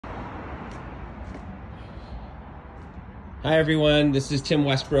Hi everyone, this is Tim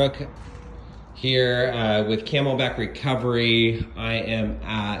Westbrook here with Camelback Recovery. I am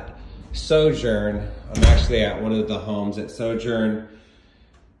at Sojourn. I'm actually at one of the homes at Sojourn.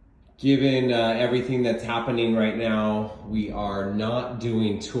 Given everything that's happening right now, we are not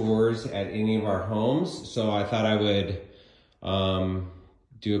doing tours at any of our homes, so I thought I would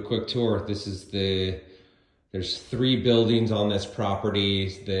do a quick tour. There's 3 buildings on this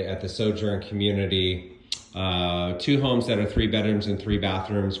property at the Sojourn community. 2 homes that are 3 bedrooms and 3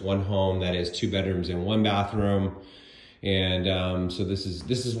 bathrooms, 1 home that is 2 bedrooms and 1 bathroom. And so this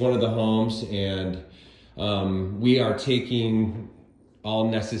is one of the homes, and we are taking all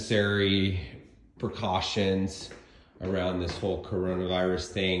necessary precautions around this whole coronavirus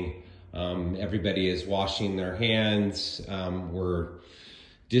thing. Everybody is washing their hands. We're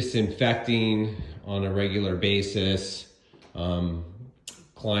disinfecting on a regular basis.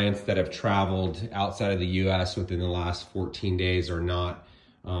 Clients that have traveled outside of the US within the last 14 days are not,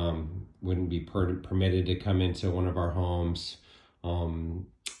 wouldn't be permitted to come into one of our homes.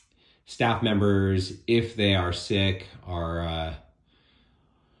 Staff members, if they are sick, are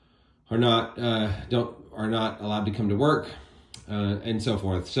not allowed to come to work, and so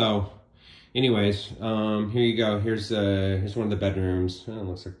forth. So anyways, here you go. Here's one of the bedrooms. It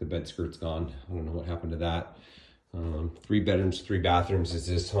looks like the bed skirt's gone. I don't know what happened to that. 3 bedrooms, 3 bathrooms is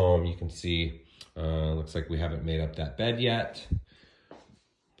this home. You can see, looks like we haven't made up that bed yet.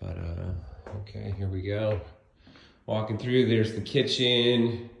 But, okay, here we go. Walking through, there's the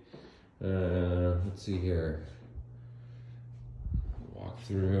kitchen. Let's see here. Walk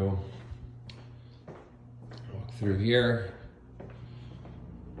through here.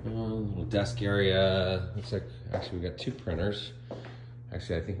 Little desk area. Looks like, actually we got 2 printers.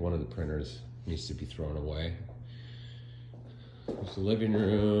 Actually, I think one of the printers needs to be thrown away. There's the living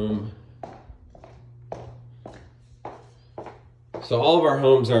room. So all of our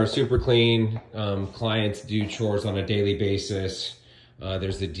homes are super clean. Clients do chores on a daily basis.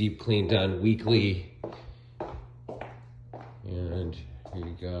 There's the deep clean done weekly. And here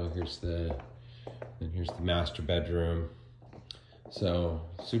you go. Here's the master bedroom. So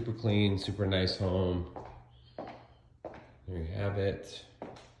super clean, super nice home. There you have it.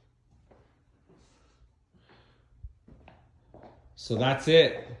 So that's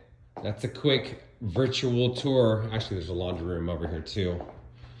it. That's a quick virtual tour. Actually, there's a laundry room over here too.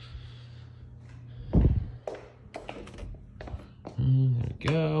 There we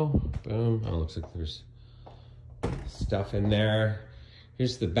go. Boom. Oh, looks like there's stuff in there.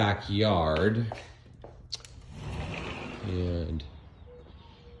 Here's the backyard. And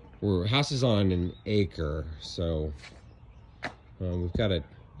our house is on an acre, so we've got a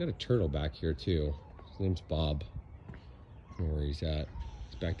turtle back here too. His name's Bob. I don't know where he's at.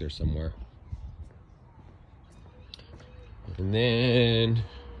 He's back there somewhere. And then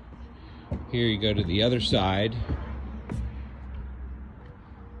here you go to the other side.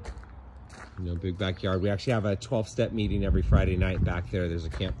 Big backyard. We actually have a 12-step meeting every Friday night back there. There's a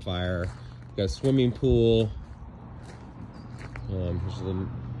campfire. We've got a swimming pool. Here's a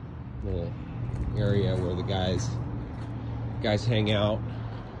little area where the guys hang out.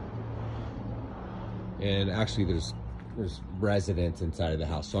 And actually there's residents inside of the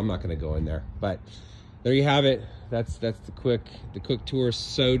house, so I'm not going to go in there. But there you have it. That's the quick tour.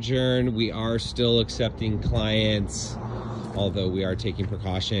 Sojourn. We are still accepting clients, although we are taking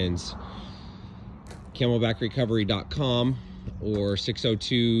precautions. Camelbackrecovery.com or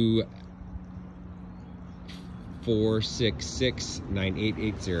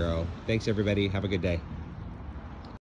 602-466-9880. Thanks everybody. Have a good day.